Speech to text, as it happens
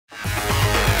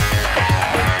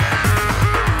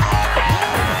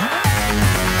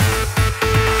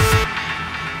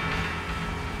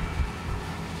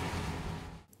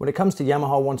When it comes to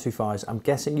Yamaha 125s, I'm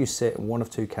guessing you sit in one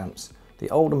of two camps. The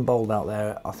old and bold out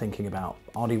there are thinking about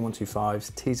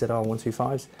RD125s,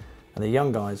 TZR125s, and the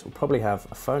young guys will probably have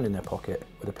a phone in their pocket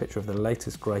with a picture of the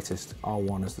latest, greatest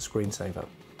R1 as the screensaver.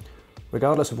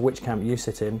 Regardless of which camp you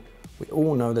sit in, we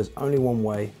all know there's only one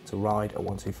way to ride a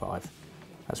 125.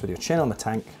 That's with your chin on the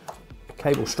tank, the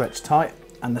cable stretched tight,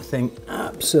 and the thing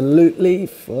absolutely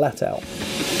flat out.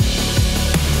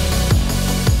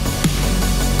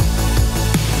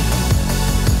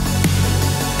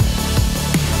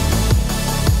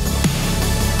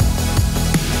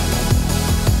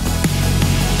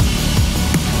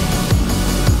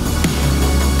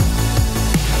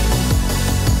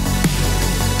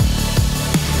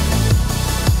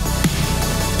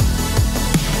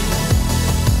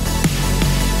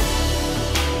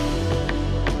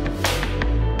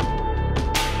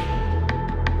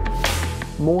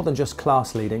 More than just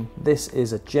class leading, this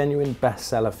is a genuine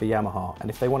bestseller for Yamaha, and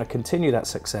if they want to continue that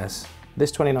success,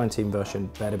 this 2019 version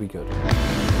better be good.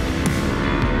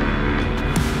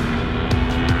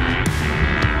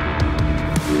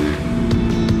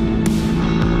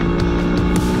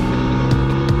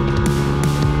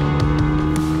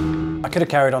 I could have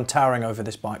carried on towering over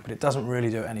this bike, but it doesn't really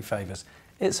do it any favours.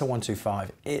 It's a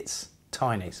 125, it's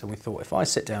tiny, so we thought if I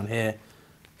sit down here,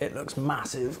 it looks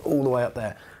massive all the way up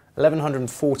there.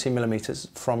 1140 millimeters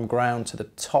from ground to the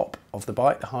top of the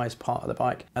bike, the highest part of the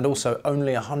bike, and also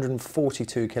only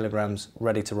 142 kilograms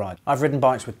ready to ride. I've ridden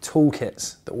bikes with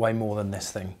toolkits that weigh more than this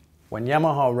thing. When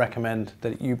Yamaha recommend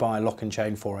that you buy a lock and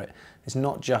chain for it, it's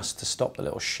not just to stop the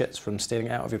little shits from stealing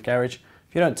it out of your garage.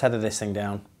 If you don't tether this thing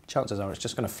down, chances are it's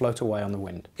just going to float away on the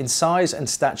wind. In size and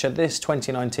stature, this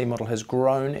 2019 model has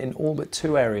grown in all but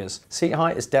two areas. Seat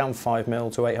height is down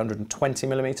 5mm to 820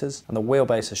 millimeters, and the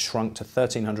wheelbase has shrunk to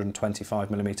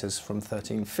 1325 millimeters from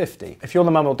 1350. If you're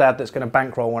the mum or dad that's going to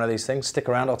bankroll one of these things, stick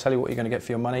around, I'll tell you what you're going to get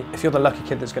for your money. If you're the lucky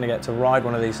kid that's going to get to ride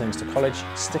one of these things to college,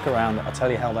 stick around, I'll tell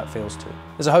you how that feels too.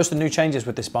 There's a host of new changes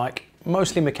with this bike,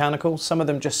 mostly mechanical, some of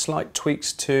them just slight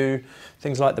tweaks to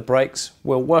things like the brakes.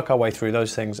 We'll work our way through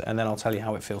those things and then I'll tell you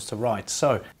how it feels to ride.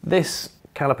 So this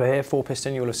caliper here,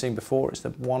 4-piston, you will have seen before. It's the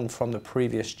one from the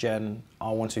previous gen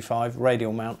R125,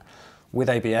 radial mount with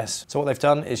ABS. So what they've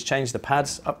done is changed the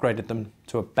pads, upgraded them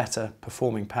to a better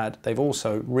performing pad. They've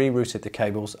also rerouted the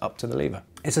cables up to the lever.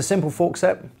 It's a simple fork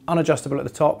set, unadjustable at the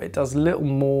top. It does little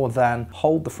more than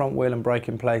hold the front wheel and brake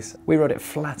in place. We rode it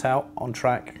flat out on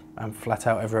track and flat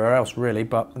out everywhere else really,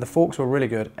 but the forks were really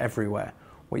good everywhere.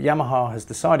 What Yamaha has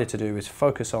decided to do is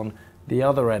focus on the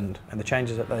other end and the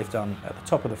changes that they've done at the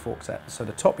top of the fork set. So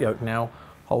the top yoke now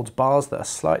holds bars that are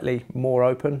slightly more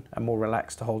open and more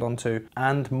relaxed to hold on to,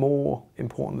 and more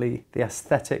importantly, the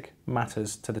aesthetic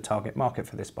matters to the target market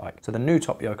for this bike. So the new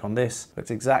top yoke on this looks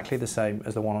exactly the same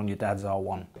as the one on your dad's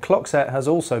R1. The clock set has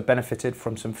also benefited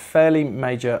from some fairly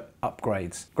major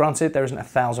upgrades. Granted, there isn't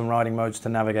 1,000 riding modes to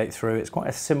navigate through. It's quite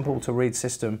a simple to read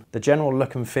system. The general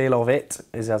look and feel of it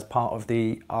is as part of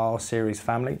the R series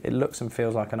family. It looks and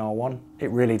feels like an R1. It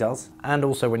really does. And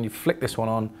also when you flick this one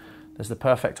on, there's the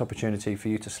perfect opportunity for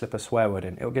you to slip a swear word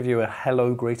in. It'll give you a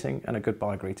hello greeting and a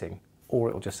goodbye greeting, or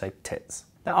it'll just say tits.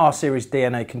 That R-Series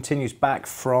DNA continues back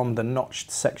from the notched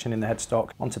section in the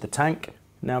headstock onto the tank.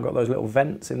 Now got those little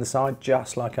vents in the side,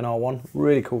 just like an R1.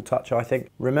 Really cool touch, I think.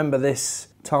 Remember, this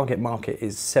target market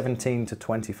is 17 to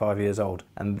 25 years old,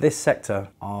 and this sector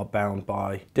are bound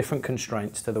by different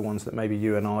constraints to the ones that maybe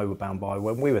you and I were bound by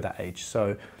when we were that age.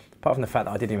 So apart from the fact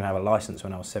that I didn't even have a license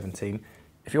when I was 17,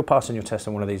 if you're passing your test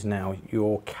on one of these now,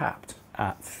 you're capped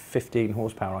at 15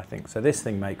 horsepower, I think. So this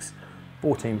thing makes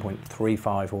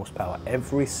 14.35 horsepower.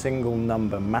 Every single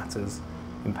number matters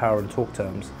in power and torque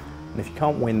terms. And if you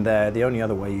can't win there, the only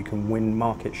other way you can win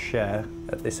market share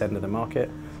at this end of the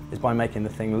market is by making the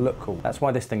thing look cool. That's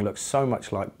why this thing looks so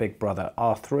much like Big Brother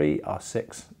R3,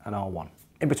 R6, and R1.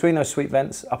 In between those sweet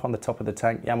vents, up on the top of the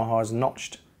tank, Yamaha has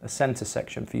notched a center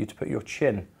section for you to put your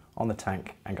chin on the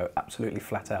tank and go absolutely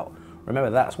flat out.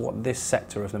 Remember, that's what this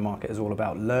sector of the market is all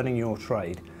about, learning your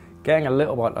trade, getting a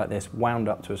little bike like this wound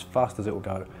up to as fast as it will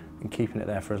go and keeping it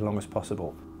there for as long as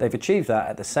possible. They've achieved that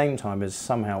at the same time as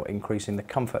somehow increasing the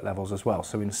comfort levels as well.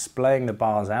 So in splaying the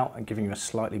bars out and giving you a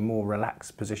slightly more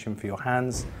relaxed position for your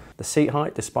hands, the seat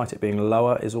height, despite it being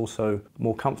lower, is also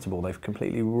more comfortable. They've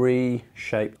completely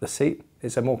reshaped the seat.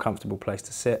 It's a more comfortable place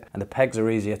to sit, and the pegs are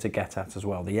easier to get at as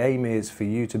well. The aim is for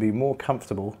you to be more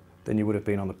comfortable than you would have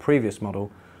been on the previous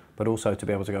model, but also to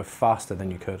be able to go faster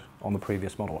than you could on the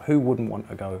previous model. Who wouldn't want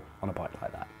to go on a bike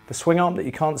like that? The swing arm that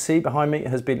you can't see behind me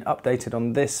has been updated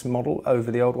on this model over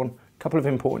the old one. A couple of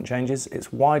important changes.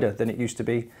 It's wider than it used to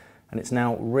be, and it's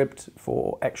now ribbed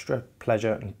for extra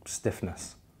pleasure and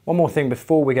stiffness. One more thing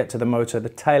before we get to the motor, the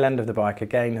tail end of the bike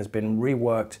again has been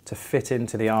reworked to fit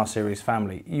into the R Series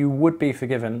family. You would be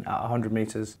forgiven at 100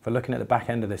 meters for looking at the back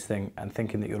end of this thing and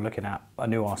thinking that you're looking at a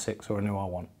new R6 or a new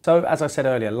R1. So as I said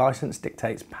earlier, license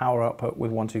dictates power output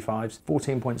with 125s.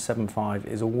 14.75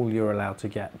 is all you're allowed to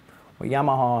get. What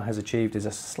Yamaha has achieved is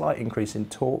a slight increase in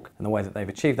torque, and the way that they've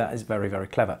achieved that is very, very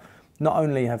clever. Not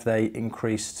only have they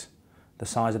increased the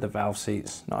size of the valve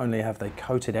seats, not only have they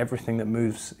coated everything that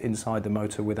moves inside the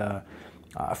motor with a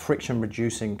friction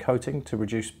reducing coating to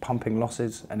reduce pumping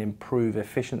losses and improve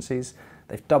efficiencies,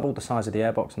 they've doubled the size of the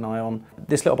airbox and ion.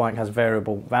 This little bike has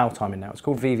variable valve timing now. It's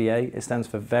called VVA, it stands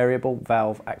for Variable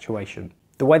Valve Actuation.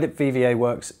 The way that VVA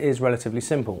works is relatively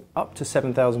simple. Up to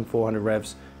 7,400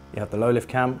 revs, you have the low lift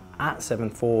cam at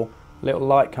 7.4, little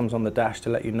light comes on the dash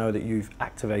to let you know that you've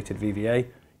activated VVA.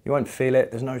 You won't feel it,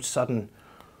 there's no sudden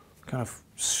kind of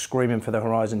screaming for the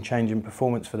horizon change in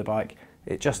performance for the bike.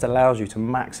 It just allows you to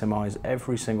maximize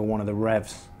every single one of the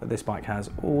revs that this bike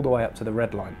has all the way up to the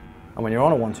red line. And when you're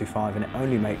on a 125 and it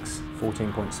only makes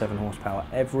 14.7 horsepower,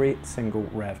 every single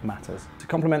rev matters. To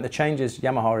complement the changes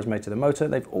Yamaha has made to the motor,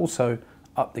 they've also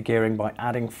upped the gearing by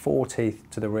adding 4 teeth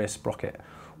to the rear sprocket.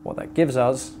 What that gives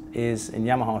us is, in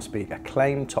Yamaha speak, a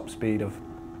claimed top speed of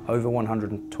over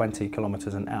 120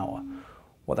 kilometers an hour.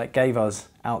 What that gave us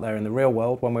out there in the real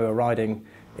world when we were riding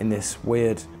in this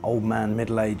weird old man,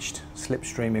 middle-aged,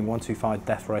 slipstreaming 125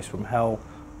 death race from hell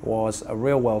was a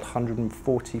real world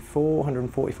 144,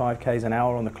 145 k's an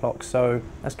hour on the clock. So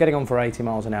that's getting on for 80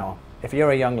 miles an hour. If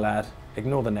you're a young lad,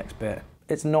 ignore the next bit.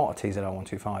 It's not a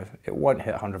TZR125. It won't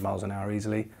hit 100 miles an hour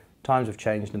easily. Times have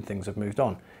changed and things have moved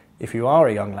on. If you are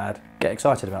a young lad, get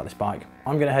excited about this bike.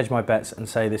 I'm going to hedge my bets and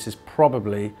say this is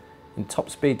probably, in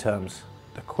top speed terms,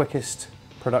 the quickest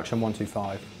production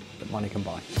 125 that money can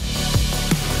buy.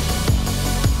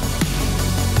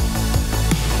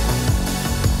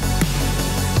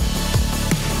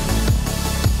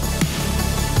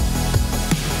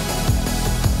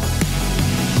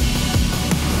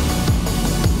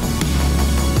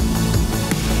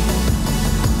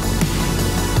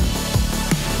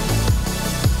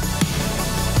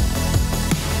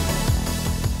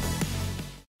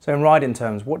 So in riding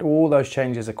terms, what do all those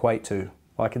changes equate to?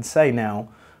 Well, I can say now,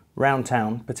 round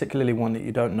town, particularly one that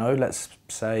you don't know, let's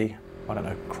say, I don't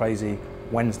know, crazy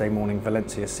Wednesday morning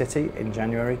Valencia City in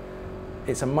January,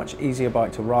 it's a much easier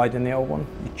bike to ride than the old one.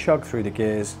 You chug through the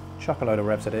gears, chuck a load of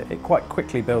revs at it, it quite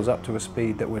quickly builds up to a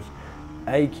speed that would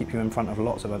A, keep you in front of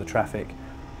lots of other traffic,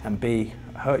 and B,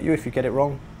 hurt you if you get it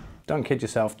wrong. Don't kid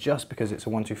yourself, just because it's a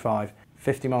 125,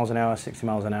 50 miles an hour, 60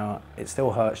 miles an hour, it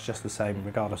still hurts just the same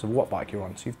regardless of what bike you're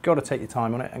on. So you've got to take your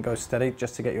time on it and go steady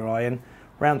just to get your eye in.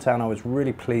 Round town I was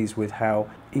really pleased with how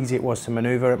easy it was to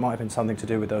manoeuvre. It might have been something to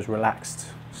do with those relaxed,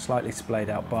 slightly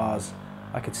splayed out bars.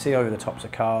 I could see over the tops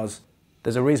of cars.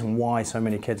 There's a reason why so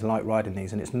many kids like riding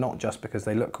these, and it's not just because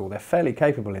they look cool. They're fairly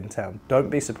capable in town.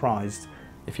 Don't be surprised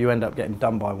if you end up getting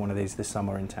done by one of these this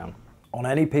summer in town. On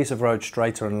any piece of road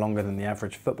straighter and longer than the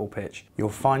average football pitch, you'll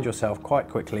find yourself quite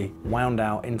quickly wound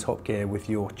out in top gear with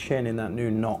your chin in that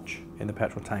new notch in the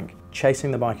petrol tank,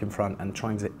 chasing the bike in front and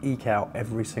trying to eke out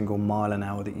every single mile an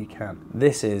hour that you can.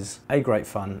 This is A, great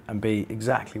fun, and B,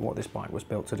 exactly what this bike was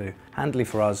built to do. Handily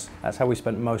for us, that's how we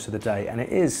spent most of the day, and it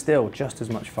is still just as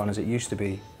much fun as it used to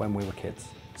be when we were kids.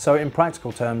 So in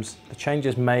practical terms, the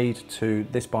changes made to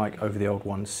this bike over the old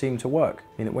one seem to work.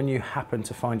 I mean, that when you happen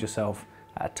to find yourself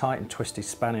at a tight and twisty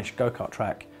Spanish go-kart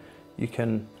track, you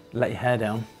can let your hair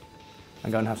down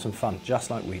and go and have some fun, just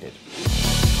like we did.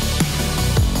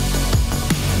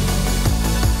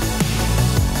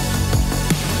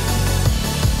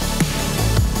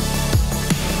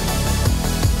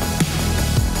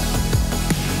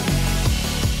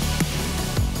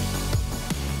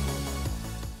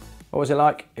 What was it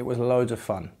like? It was loads of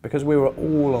fun. Because we were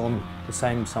all on the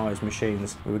same size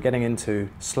machines, we were getting into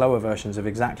slower versions of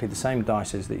exactly the same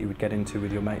dices that you would get into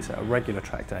with your mates at a regular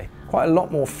track day. Quite a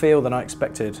lot more feel than I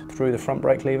expected through the front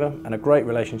brake lever, and a great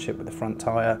relationship with the front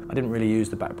tyre. I didn't really use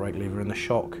the back brake lever, and the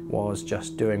shock was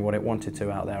just doing what it wanted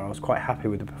to out there. I was quite happy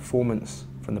with the performance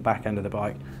from the back end of the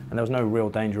bike, and there was no real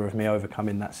danger of me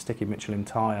overcoming that sticky Michelin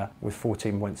tyre with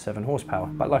 14.7 horsepower.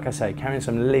 But like I say, carrying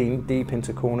some lean deep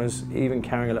into corners, even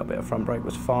carrying a little bit of front brake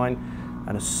was fine,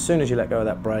 and as soon as you let go of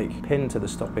that brake, pinned to the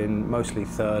stop in, mostly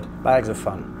third, bags of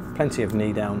fun. Plenty of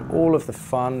knee down, all of the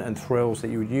fun and thrills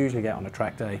that you would usually get on a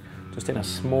track day, just in a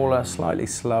smaller, slightly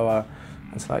slower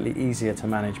and slightly easier to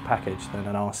manage package than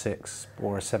an R6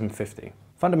 or a 750.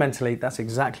 Fundamentally, that's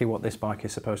exactly what this bike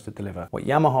is supposed to deliver. What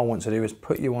Yamaha wants to do is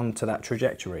put you onto that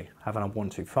trajectory, having a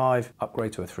 125,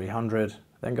 upgrade to a 300,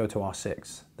 then go to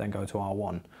R6, then go to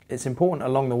R1. It's important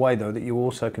along the way though that you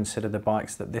also consider the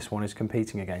bikes that this one is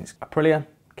competing against. Aprilia,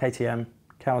 KTM,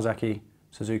 Kawasaki,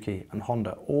 Suzuki and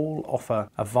Honda all offer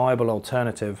a viable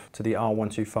alternative to the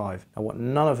R125. And what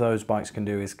none of those bikes can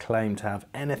do is claim to have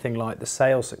anything like the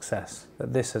sales success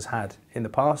that this has had in the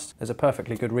past. There's a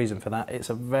perfectly good reason for that. It's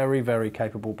a very, very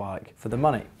capable bike for the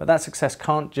money. But that success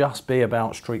can't just be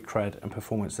about street cred and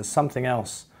performance. There's something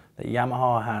else that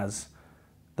Yamaha has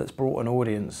that's brought an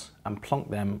audience and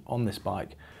plunked them on this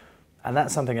bike. And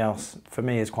that something else, for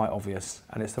me, is quite obvious,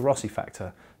 and it's the Rossi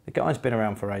factor. The guy's been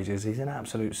around for ages. He's an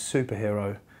absolute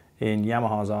superhero in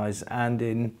Yamaha's eyes and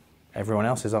in everyone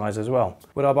else's eyes as well.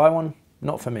 Would I buy one?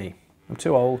 Not for me. I'm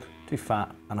too old, too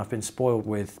fat, and I've been spoiled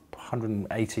with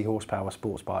 180 horsepower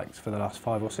sports bikes for the last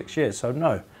 5 or 6 years, so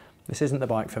no, this isn't the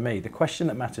bike for me. The question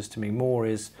that matters to me more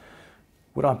is,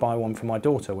 would I buy one for my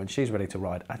daughter when she's ready to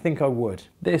ride? I think I would.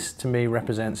 This, to me,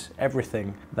 represents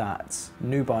everything that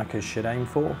new bikers should aim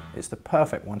for. It's the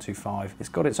perfect 125. It's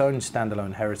got its own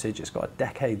standalone heritage. It's got a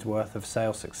decade's worth of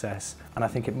sales success. And I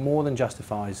think it more than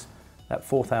justifies that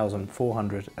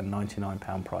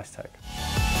 £4,499 price tag.